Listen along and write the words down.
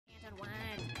want.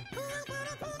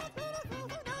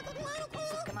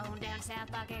 So come on down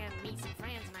South Park and meet some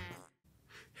friends of mine.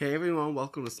 Hey everyone,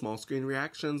 welcome to Small Screen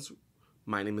Reactions.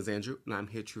 My name is Andrew, and I'm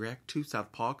here to react to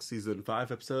South Park Season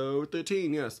 5, Episode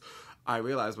 13, yes. I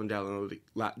realized when downloading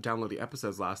the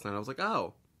episodes last night, I was like,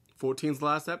 oh, 14's the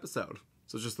last episode.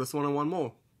 So just this one and one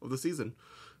more of the season.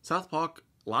 South Park,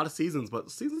 a lot of seasons, but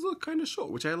the seasons are kind of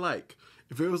short, which I like.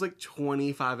 If it was like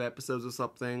 25 episodes or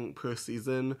something per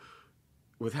season,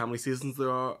 with how many seasons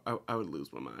there are, I would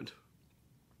lose my mind.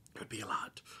 It'd be a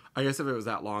lot. I guess if it was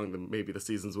that long, then maybe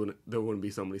there wouldn't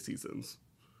be so many seasons.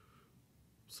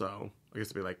 So, I guess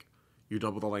it'd be like, you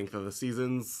double the length of the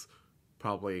seasons,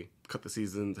 probably cut the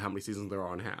seasons, how many seasons there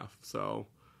are in half. So,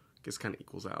 I guess it kind of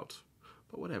equals out.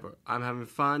 But whatever. I'm having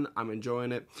fun. I'm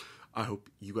enjoying it. I hope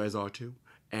you guys are too.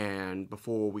 And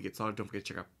before we get started, don't forget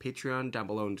to check out Patreon down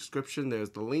below in the description. There's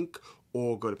the link.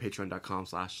 Or go to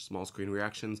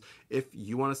patreon.com/smallscreenreactions. If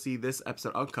you want to see this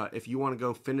episode uncut, if you want to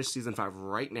go finish Season 5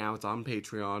 right now, it's on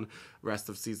Patreon. Rest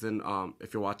of season,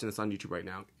 if you're watching this on YouTube right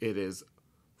now,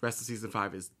 rest of Season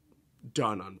 5 is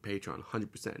done on Patreon,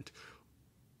 100%.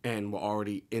 And we're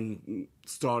already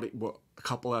we're a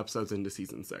couple episodes into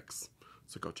Season 6.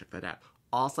 So go check that out.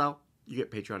 Also, you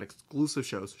get Patreon exclusive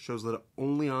shows that are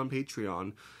only on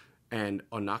Patreon and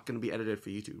are not going to be edited for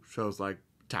YouTube. Shows like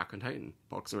Attack on Titan,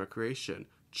 Parks and Recreation,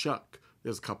 Chuck.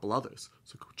 There's a couple others,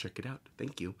 so go check it out.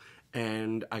 Thank you.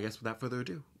 And I guess without further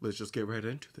ado, let's just get right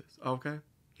into this. Okay,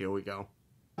 here we go.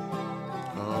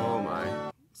 Oh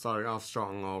my. Starting off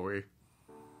strong, are we?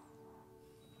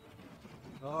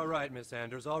 All right, Miss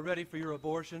Anders, all ready for your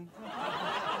abortion?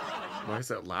 Why is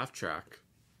that laugh track?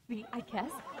 Me, I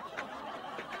guess.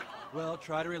 Well,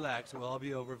 try to relax. It will all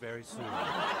be over very soon.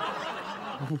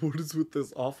 What is with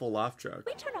this awful laugh track?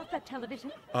 We turn off that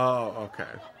television. Oh, okay.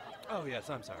 Oh, yes,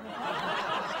 I'm sorry.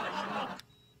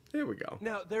 Here we go.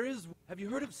 Now, have you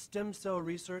heard of stem cell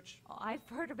research? Oh, I've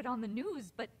heard of it on the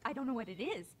news, but I don't know what it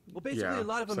is. Well, basically, Yeah, a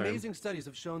lot of same. amazing studies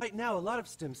have shown right now a lot of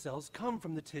stem cells come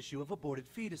from the tissue of aborted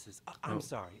fetuses. I'm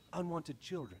sorry, unwanted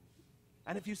children.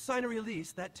 And if you sign a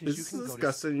release, that tissue Is can this go to...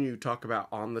 disgusting you talk about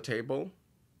on the table?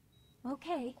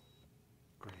 Okay.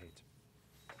 Great.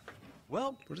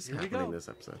 Well, What is here we happening in go. this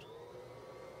episode?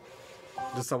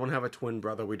 Does someone have a twin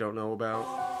brother we don't know about?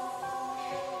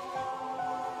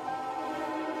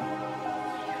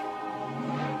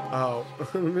 Oh.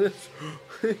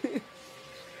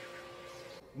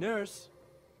 Nurse,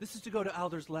 this is to go to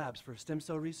Alder's labs for stem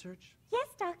cell research. Yes,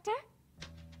 doctor.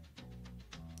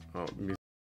 Oh,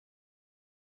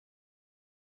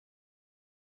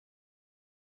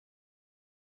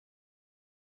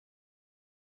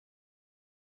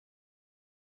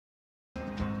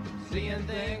 Seeing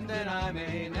things that I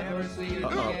may never see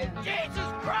again. Jesus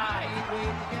Christ!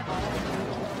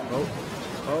 Oh.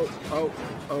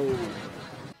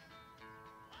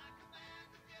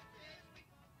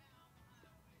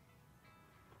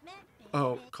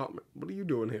 Oh, Cartman, what are you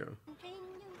doing here?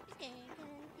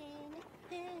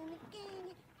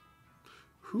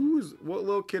 What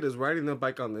little kid is riding their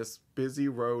bike on this busy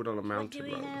road on a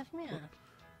mountain road?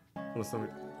 Well, Well,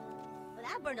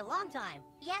 that burned a long time.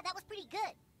 Yeah, that was pretty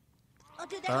good. Oh,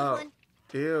 dude, there's Oh, one.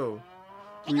 ew.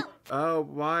 Hey, go. Oh,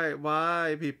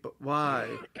 why, people,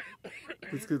 why?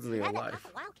 These kids need a Had that life. cough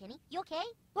a while, Kenny. You okay?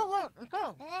 Whoa. Hey,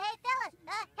 fellas.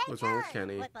 Hey, What's wrong with fellas.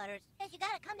 Kenny? What, Butters? Says you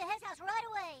gotta come to his house right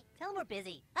away. Tell him we're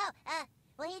busy. Oh,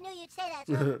 well, he knew you'd say that,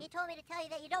 so he told me to tell you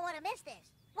that you don't want to miss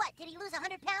this. What, did he lose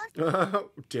 100 pounds? Oh,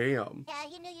 damn. Yeah,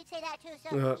 he knew you'd say that, too,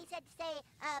 so he said to say,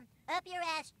 up your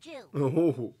ass, Jew.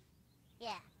 Oh.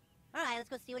 Yeah. All right, let's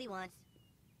go see what he wants.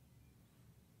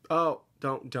 Oh,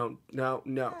 don't, no. Oh,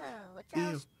 it's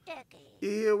all Ew. sticky.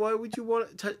 Ew, why would you want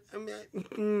to touch,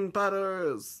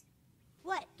 Butters.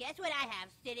 What? Guess what I have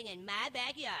sitting in my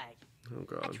backyard? Oh, A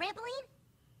God. trampoline?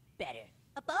 Better.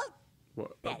 A boat?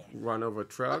 What, Better. run over a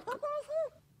truck?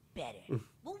 Better.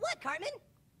 Well, what, Cartman?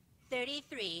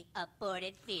 33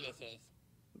 aborted fetuses.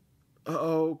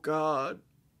 Oh, God.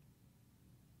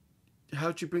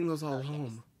 How'd you bring those all Oh, yes.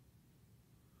 home?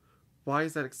 Why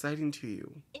is that exciting to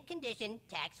you? In condition,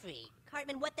 tax-free.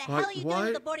 Cartman, what the What- hell are you doing what?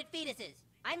 with aborted fetuses?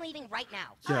 I'm leaving right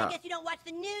now. Yeah. Oh, I guess you don't watch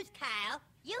the news, Kyle.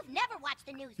 You've never watched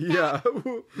the news. Yeah.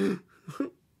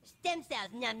 Stem cells,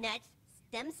 numbnuts.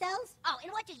 Stem cells? Oh,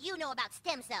 and what do you know about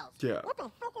stem cells? Yeah. What the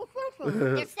fuck is stem cells?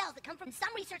 They're cells that come from some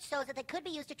research shows that they could be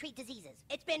used to treat diseases.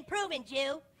 It's been proven,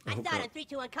 Jew. I saw it on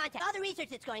 321 Contact. All the research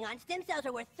that's going on, stem cells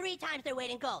are worth 3 times their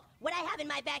weight in gold. What I have in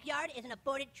my backyard is an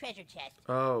aborted treasure chest.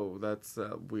 Oh, that's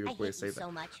a weird I way to hate say you that. so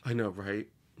much. I know, right?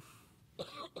 Fine.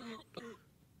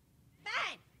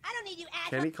 I don't need you,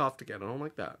 asshole. Kenny coughed again. I don't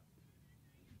like that.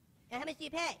 Now, how much do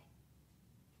you pay?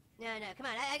 No, come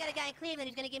on. I got a guy in Cleveland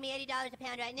who's gonna give me $80 a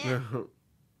pound right now.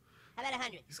 How about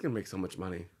 100? He's gonna make so much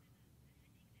money.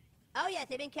 Oh, yes,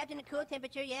 they've been kept in a cool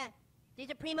temperature, yeah.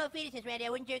 These are primo fetuses, Randy. I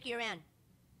wouldn't jerk you around.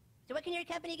 So what can your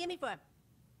company give me for 'em?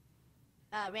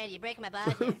 Oh, Randy, you're breaking my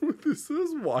balls here. This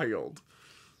is wild.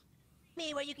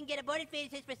 Me, where you can get aborted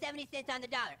fetuses for 70 cents on the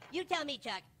dollar. You tell me,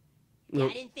 Chuck. Nope. Yeah,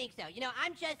 I didn't think so. You know,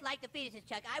 I'm just like the fetuses,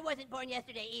 Chuck. I wasn't born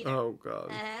yesterday either. Oh, God.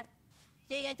 Uh-huh.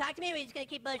 So you gonna talk to me, or are you just gonna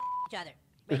keep bullshitting each other?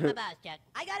 Break my balls, Chuck.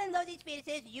 I gotta unload these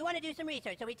fetuses. You wanna do some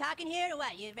research. Are we talking here, or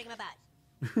what? You breaking my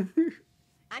balls?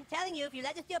 I'm telling you, if you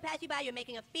let the steel pass you by, you're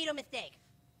making a fetal mistake.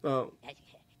 Oh.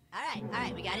 All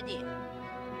right, we got a deal.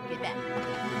 Get back.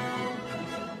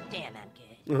 Damn, I'm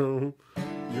good. Oh.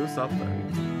 You're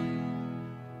something.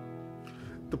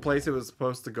 The place it was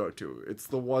supposed to go to. It's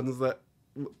the ones that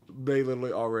they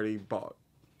literally already bought.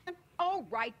 Oh,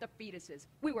 right, the fetuses.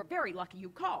 We were very lucky you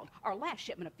called. Our last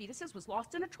shipment of fetuses was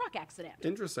lost in a truck accident.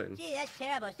 Interesting. Gee, that's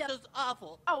terrible. So That's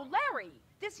awful. Oh, Larry!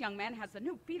 This young man has the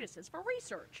new fetuses for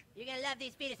research. you're gonna love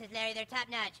these fetuses, Larry. They're top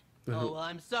notch. Oh, well,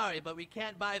 I'm sorry, but we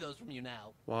can't buy those from you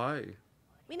now. Why?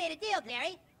 We made a deal,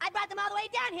 Larry. I brought them all the way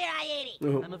down here, I-80.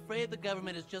 Oh. I'm afraid the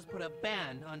government has just put a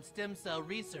ban on stem cell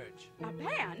research. A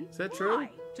ban? Is that true?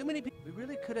 Why? Too many people. We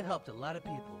really could have helped a lot of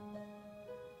people.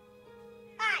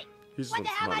 Hi. He just What the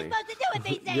wants hell am I money. supposed to do with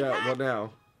these things, Yeah, huh? what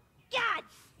now? God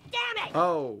damn it!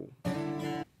 Oh.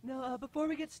 No, before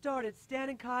we get started, Stan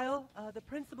and Kyle, the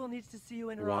principal needs to see you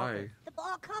in her Why? office. The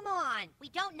ball, come on. We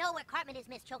don't know where Cartman is,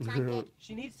 Miss Chokes on Pig.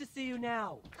 She needs to see you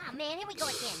now. Oh, man, here we go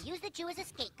again. Use the Jew as a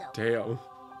scapegoat. Damn.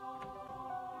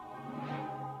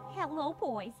 Hello,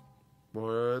 boys.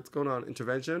 What's going on?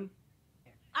 Intervention?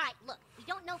 All right, look. We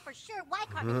don't know for sure why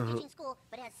Cartman is teaching school,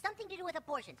 but it has something to do with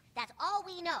abortions. That's all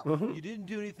we know. You didn't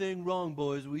do anything wrong,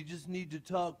 boys. We just need to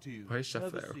talk to you. Why is Chef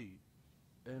Have there? a seat.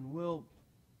 And, well,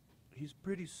 he's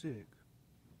pretty sick.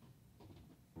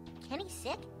 Kenny's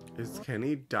sick? Is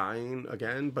Kenny dying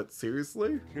again? But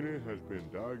seriously? Kenny has been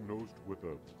diagnosed with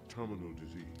a terminal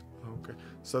disease. Okay.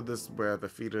 So this is where the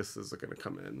fetuses are going to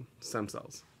come in. Stem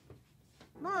cells.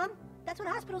 Mom, that's what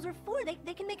hospitals are for.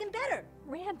 They can make him better.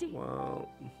 Randy. Wow.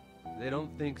 They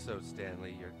don't think so,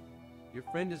 Stanley. Your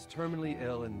friend is terminally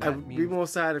ill, and I that would be means... more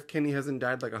sad if Kenny hasn't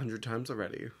died like 100 times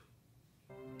already.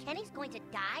 Kenny's going to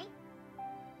die?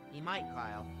 He might,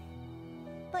 Kyle.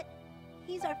 But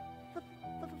he's our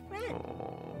friend.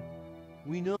 Aww.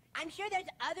 We know... I'm sure there's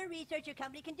other research your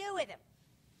company can do with him.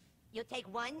 You'll take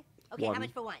one? Okay, One. how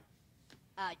much for one?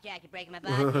 Oh, Jack, you're breaking my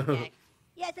balls, here, Jack.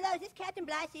 Yes, hello, is this Captain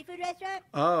Bly Seafood Restaurant?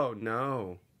 Oh,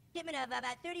 no. Shipment of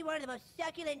about 31 of the most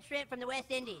succulent shrimp from the West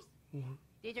Indies.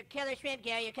 These are killer shrimp,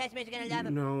 Gary. Your customers are gonna love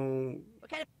them. No. What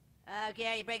kind of... Oh,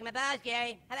 Gary, you're breaking my balls,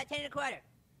 Gary. How about 10 and a quarter?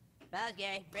 Balls,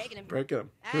 Gary. Breaking them. Break him.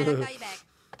 All right, I'll call you back.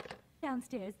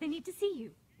 Downstairs. They need to see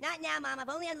you. Not now, Mom. I've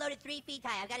only unloaded 3 feet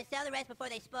high. I've got to sell the rest before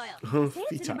they spoil. Say it's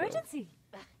Futile. an emergency.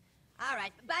 All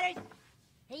right, Butters.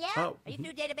 Yeah? Oh. Are you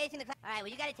through databasing the class? All right, well,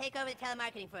 you got to take over the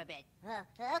telemarketing for a bit.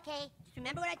 Okay. Just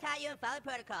remember what I taught you and follow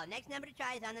protocol. Next number to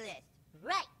try is on the list.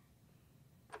 Right.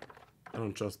 I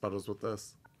don't trust Butters with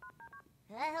this.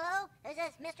 Hello? Is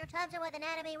this Mr. Thompson with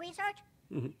Anatomy Research?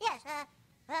 Yes,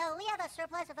 we have a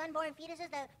surplus of unborn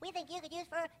fetuses that we think you could use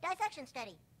for dissection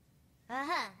study.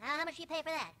 Uh-huh. How much do you pay for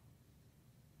that?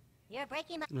 You're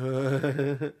breaking my...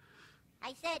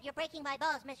 I said you're breaking my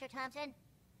balls, Mr. Thompson.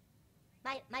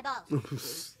 My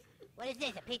balls. What is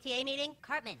this, a PTA meeting?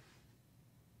 Cartman.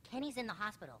 Kenny's in the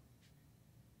hospital.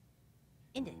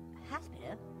 In the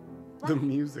hospital? The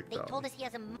music, They though. told us he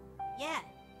has a...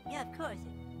 Yeah, of course.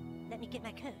 Let me get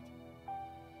my coat.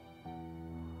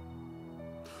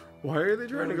 Why are they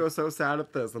trying to go so sad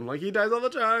at this? I'm like, he dies all the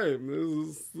time.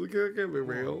 This can't be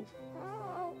real.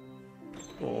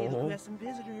 Hey, look, Aw. we have some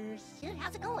visitors. Dude,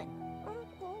 how's it going?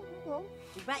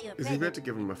 We brought you a Is he present. about to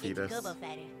give him a It's fetus? Gobo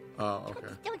Fighter. Oh,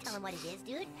 okay. Don't tell him what it is,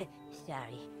 dude.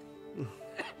 Sorry.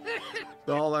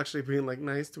 They're all actually being like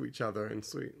nice to each other and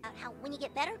sweet. How, when you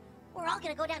get better, we're all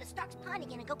gonna go down to Stark's Pond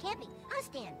again and go camping. Huh,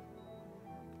 Stan?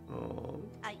 Oh,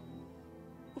 I...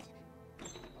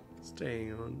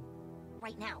 stay on.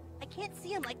 Right now. I can't see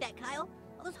him like that, Kyle.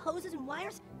 All those hoses and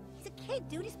wires. He's a kid,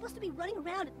 dude. He's supposed to be running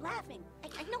around and laughing.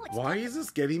 I know it's... Why is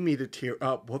this getting me to tear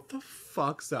up? What the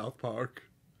fuck, South Park?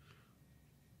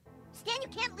 Stan, you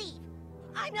can't leave.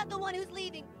 I'm not the one who's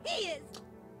leaving. He is.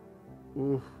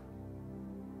 Ooh.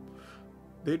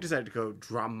 They decided to go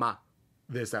drama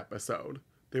this episode.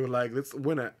 They were like, let's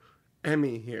win an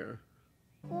Emmy here.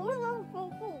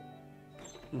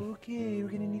 Okay, we're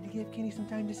gonna need to give Kenny some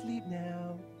time to sleep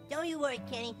now. Don't you worry,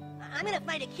 Kenny. I'm gonna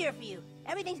find a cure for you.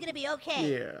 Everything's gonna be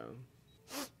okay. Yeah.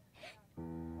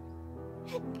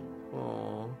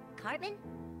 Aww. Cartman?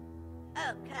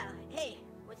 Oh, Kyle. Hey,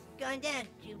 what's going down,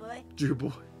 Jew boy? Jew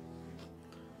boy.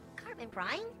 Cartman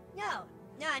Brine? No,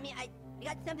 I mean, I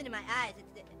got something in my eyes.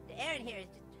 It's the air in here is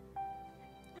just...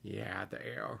 Yeah, the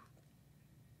air.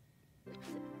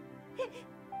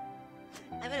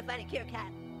 I'm gonna find a cure,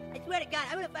 Kyle. I swear to God,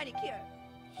 I'm gonna find a cure.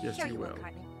 Yes, Sure you will.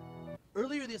 Cartman.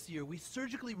 Earlier this year, we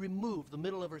surgically removed the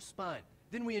middle of her spine.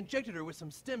 Then we injected her with some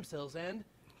stem cells and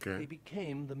they Okay.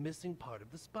 became the missing part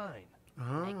of the spine.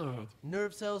 Ah.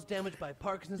 Nerve cells damaged by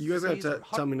Parkinson's You guys disease have or to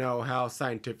heart- tell me now how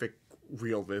scientific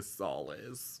real this all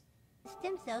is.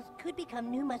 Stem cells could become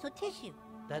new muscle tissue.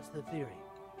 That's the theory.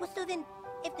 Well, so then,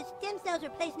 if the stem cells are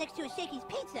placed next to a Shakey's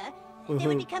pizza, they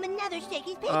would become another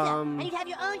Shakey's pizza, and you'd have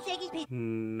your own Shakey's pizza.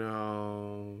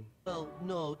 No. Well,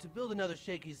 no, to build another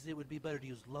Shakey's, it would be better to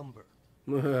use lumber.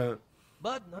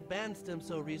 But not banned stem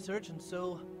cell research, and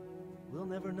so we'll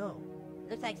never know.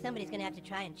 Looks like somebody's gonna have to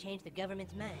try and change the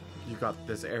government's mind. You got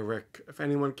this, Eric. If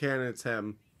anyone can, it's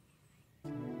him.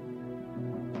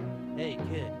 Hey,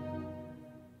 kid.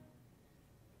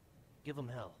 Give him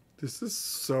hell. This is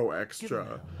so Give him extra.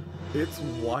 hell. It's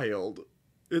wild.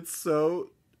 It's so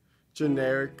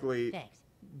generically Thanks.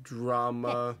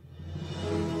 drama.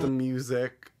 The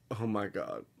music. Oh my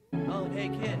god. Oh, hey,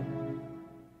 kid.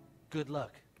 Good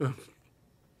luck.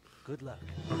 Good luck.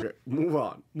 Okay, move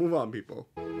on. Move on, people.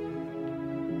 Oh,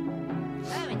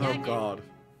 Oh god.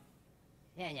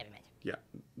 Yeah, never mind. Yeah,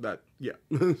 that, yeah.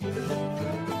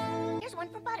 Here's one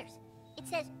for Butters. It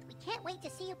says, "We can't wait to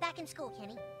see you back in school,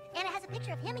 Kenny." And it has a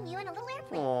picture of him and you in a little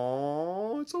airplane.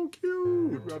 Aww, it's so You've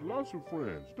cute. got lots of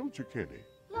friends, don't you, Kenny?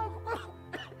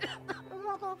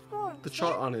 The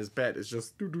chart on his bed is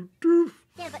just doo doo doo.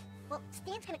 Yeah, but, well,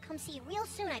 Stan's gonna come see you real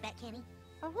soon, I bet, Kenny.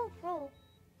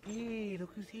 Hey,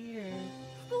 look who's here.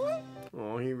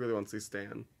 Oh, he really wants to see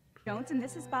Stan. Jones, and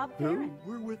this is Bob Who? Farron.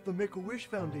 We're with the Make-A-Wish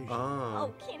Foundation. Ah.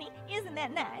 Oh, Kenny, isn't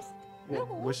that nice?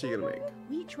 What's she gonna make?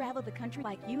 We travel the country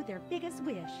like you, their biggest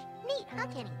wish. Neat, huh,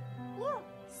 Kenny?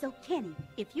 So, Kenny,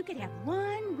 if you could have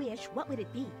one wish, what would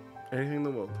it be? Anything in the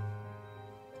world.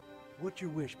 What's your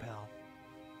wish, pal?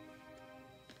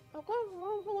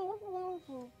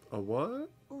 A what?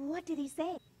 What did he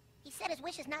say? He said his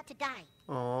wish is not to die.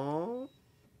 Aww.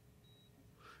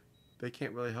 They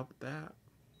can't really help with that.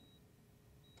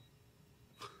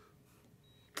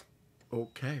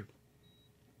 Okay.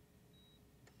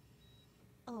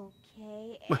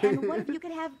 Okay, and what if you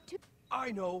could have two?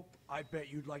 I know. I bet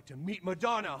you'd like to meet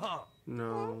Madonna, huh?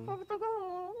 No.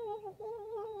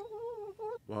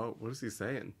 Well, what is he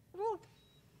saying?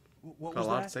 What Got was a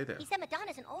lot to that? say there. He said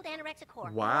Madonna's an old anorexic whore.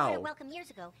 who Wow. lost her welcome years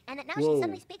ago, and that now Whoa. she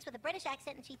suddenly speaks with a British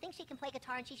accent and she thinks she can play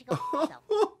guitar and she should go fuck herself.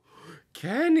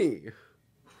 Kenny!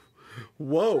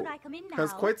 Whoa. Should I come in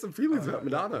Has now? quite some feelings about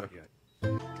Madonna.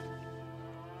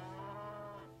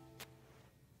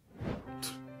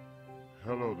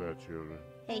 Hello there, children.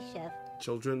 Hey, Chef.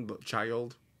 Children, the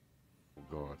child. Oh,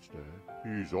 God, Stan.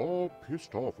 He's all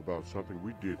pissed off about something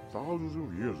we did thousands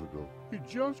of years ago. He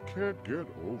just can't get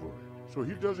over it. So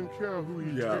he doesn't care who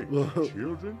he Yeah. takes.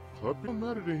 Children, puppy don't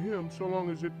matter to him so long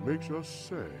as it makes us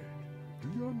sad. Do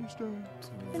you understand?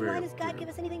 Then why does God give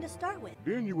us anything to start with?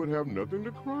 Then you would have nothing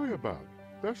to cry about.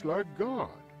 That's like God,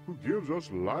 who gives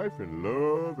us life and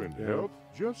love and Yeah. health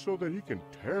just so that he can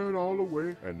tear it all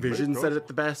away and Vision make said us it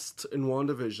the best in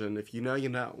WandaVision. If you know, you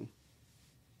know.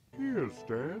 Here,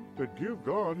 Stan, that give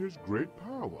God his great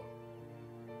power.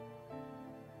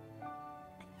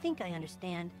 I think I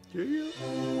understand. Yeah.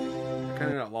 I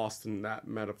kind of got lost in that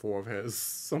metaphor of his,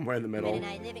 somewhere in the Ben middle. and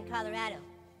I live in Colorado.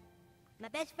 My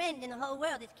best friend in the whole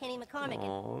world is Kenny McCormick.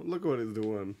 Aw, look what he's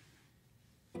doing.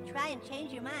 And try and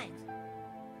change your minds.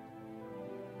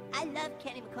 I love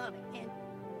Kenny McCormick, and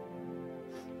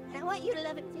I want you to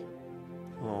love him too.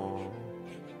 Aw.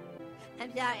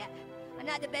 I'm sorry, I'm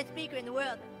not the best speaker in the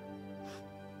world.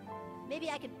 Maybe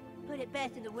I could put it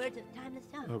best in the words of Timeless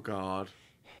Song. Oh, God.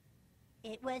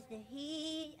 It was the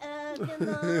heat of the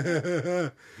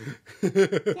moment,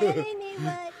 telling me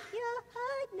what your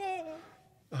heart meant.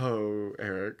 Oh,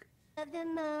 Eric. Of the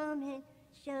moment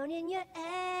shown in your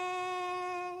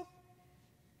eyes.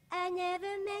 I never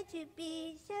meant to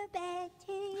be so bad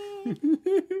to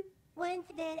you. One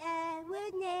thing that I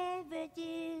would never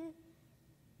do.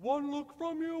 One look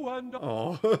from you and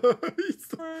Oh,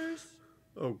 first,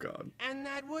 oh God. and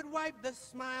that would wipe the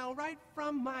smile right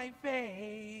from my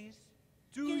face.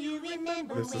 Do you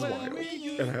remember This is when wild, we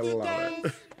used and I to love it.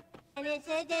 dance? And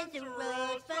incidents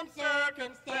arose from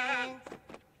circumstance.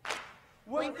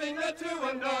 One thing led to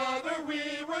another, we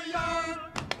were young.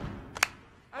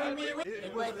 And it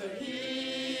was the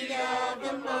heat of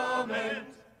the moment,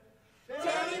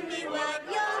 telling me what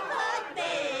your heart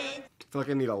meant. I feel like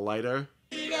I need a lighter.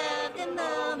 Heat of the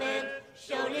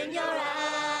in your eyes.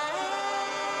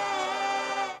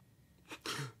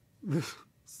 This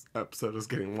episode is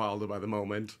getting wilder by the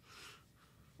moment.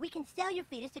 We can sell your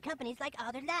fetus to companies like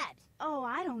Other Labs. Oh,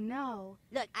 I don't know.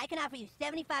 Look, I can offer you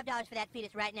 $75 for that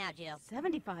fetus right now, Jill.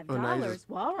 $75? Oh, now you're just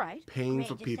Well, all right. Paying Great,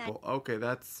 for just people. Okay,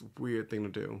 that's a weird thing to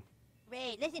do.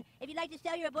 Great. Listen, if you'd like to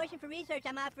sell your abortion for research,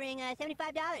 I'm offering $75.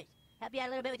 Help you out a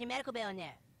little bit with your medical bill in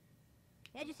there.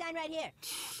 Yeah, just sign right here.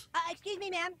 Excuse me,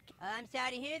 ma'am. I'm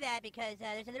sorry to hear that because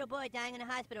there's a little boy dying in a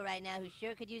hospital right now who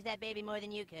sure could use that baby more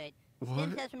than you could. Stem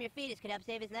What? cells from your fetus could help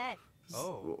save his life.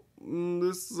 Oh,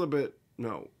 This is a bit...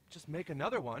 No. just make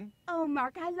another one. Oh,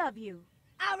 Mark, I love you.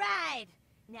 All right.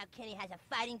 Now Kenny has a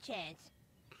fighting chance.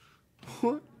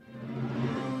 What?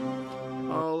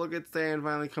 Oh, look at Stan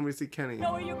finally coming to see Kenny.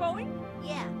 Know where you're going?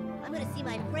 Yeah, I'm gonna see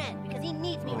my friend because he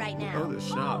needs me right now. Oh, the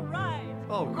shot. right.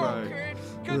 Oh, right.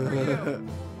 kid. Good for you.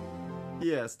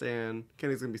 Yeah, Stan.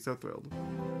 Kenny's gonna be so thrilled.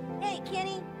 Hey,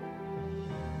 Kenny.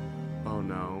 Oh,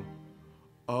 no.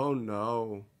 Oh,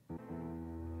 no.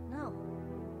 No.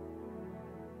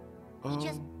 Oh.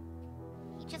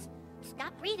 He just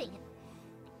stopped breathing.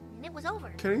 And it was over.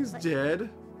 Kenny's But- dead?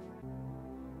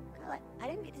 God, I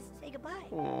didn't get to say goodbye.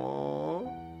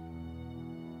 Aww.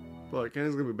 But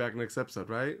Kenny's gonna be back next episode,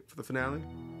 right? For the finale?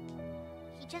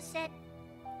 He just said,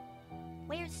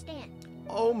 "Where's Stan?"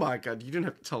 Oh my god, you didn't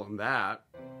have to tell him that.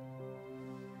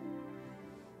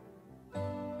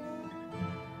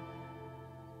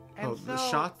 And Oh, the so,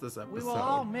 shots this episode. we will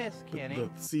all miss The- Kenny The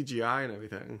CGI and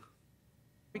everything.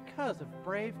 because of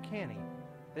brave Kenny.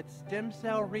 That stem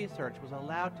cell research was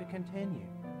allowed to continue.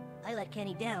 I let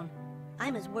Kenny down.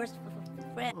 I'm his worst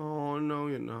friend. Oh, no,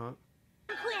 you're not.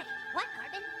 Quick! What,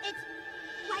 Cartman?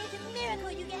 Why it's a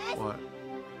miracle, you guys! What?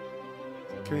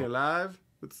 Kenny alive?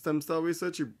 With stem cell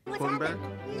research, you're What's going back?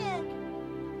 happened?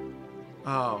 Look!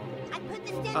 Oh. I put the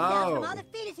stem cells Oh. from all the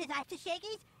fetuses I have to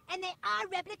Shakey's, and they are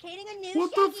replicating a new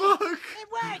What the Shakey's. fuck? It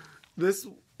worked! This,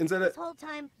 instead of... This whole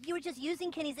time, you were just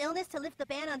using Kenny's illness to lift the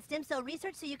ban on stem cell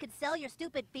research so you could sell your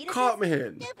stupid fetuses?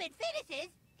 Cartman! Stupid fetuses?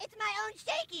 It's my own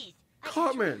Shakey's! I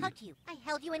Cartman. actually hugged you. I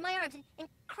held you in my arms and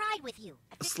cried with you.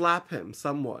 I Slap him,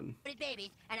 someone. babies,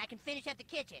 and I can finish up the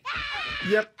kitchen.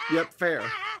 Yep, fair.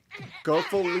 Go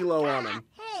full Lilo on him.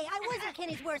 Hey, I wasn't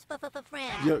Kenny's worst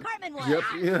friend. Yep, Cartman was. Yep,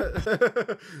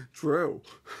 yeah. True.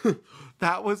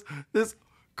 That was this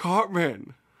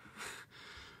Cartman.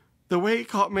 The way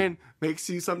Cartman makes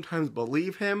you sometimes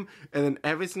believe him, and then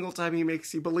every single time he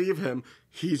makes you believe him,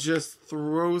 he just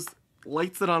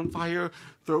lights it on fire,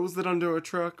 throws it under a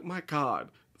truck. My god.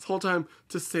 This whole time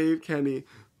to save Kenny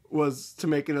was to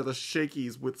make another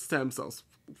Shakey's with stem cells.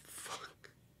 Fuck.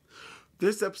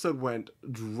 This episode went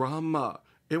drama.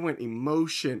 It went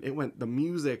emotion. It went the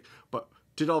music, but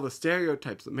did all the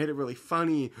stereotypes that made it really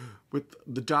funny with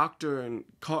the doctor and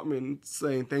Cartman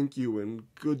saying thank you and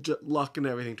good luck and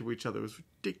everything to each other. It was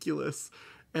ridiculous.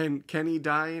 And Kenny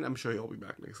dying, I'm sure he'll be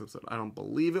back next episode. I don't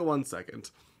believe it 1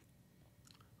 second.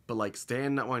 But like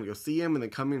Stan not wanting to go see him and then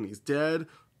coming and he's dead.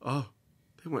 Oh,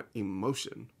 they went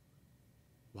emotion.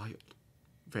 Wild.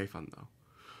 Very fun though.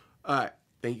 Alright.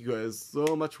 Thank you guys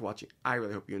so much for watching. I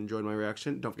really hope you enjoyed my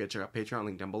reaction. Don't forget to check out Patreon,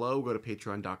 link down below. Go to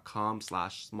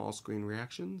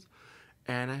patreon.com/smallscreenreactions.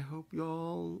 And I hope you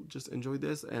all just enjoyed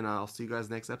this. And I'll see you guys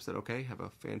next episode, okay? Have a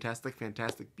fantastic,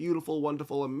 beautiful,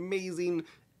 wonderful, amazing,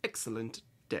 excellent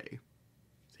day.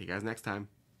 See you guys next time.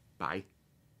 Bye.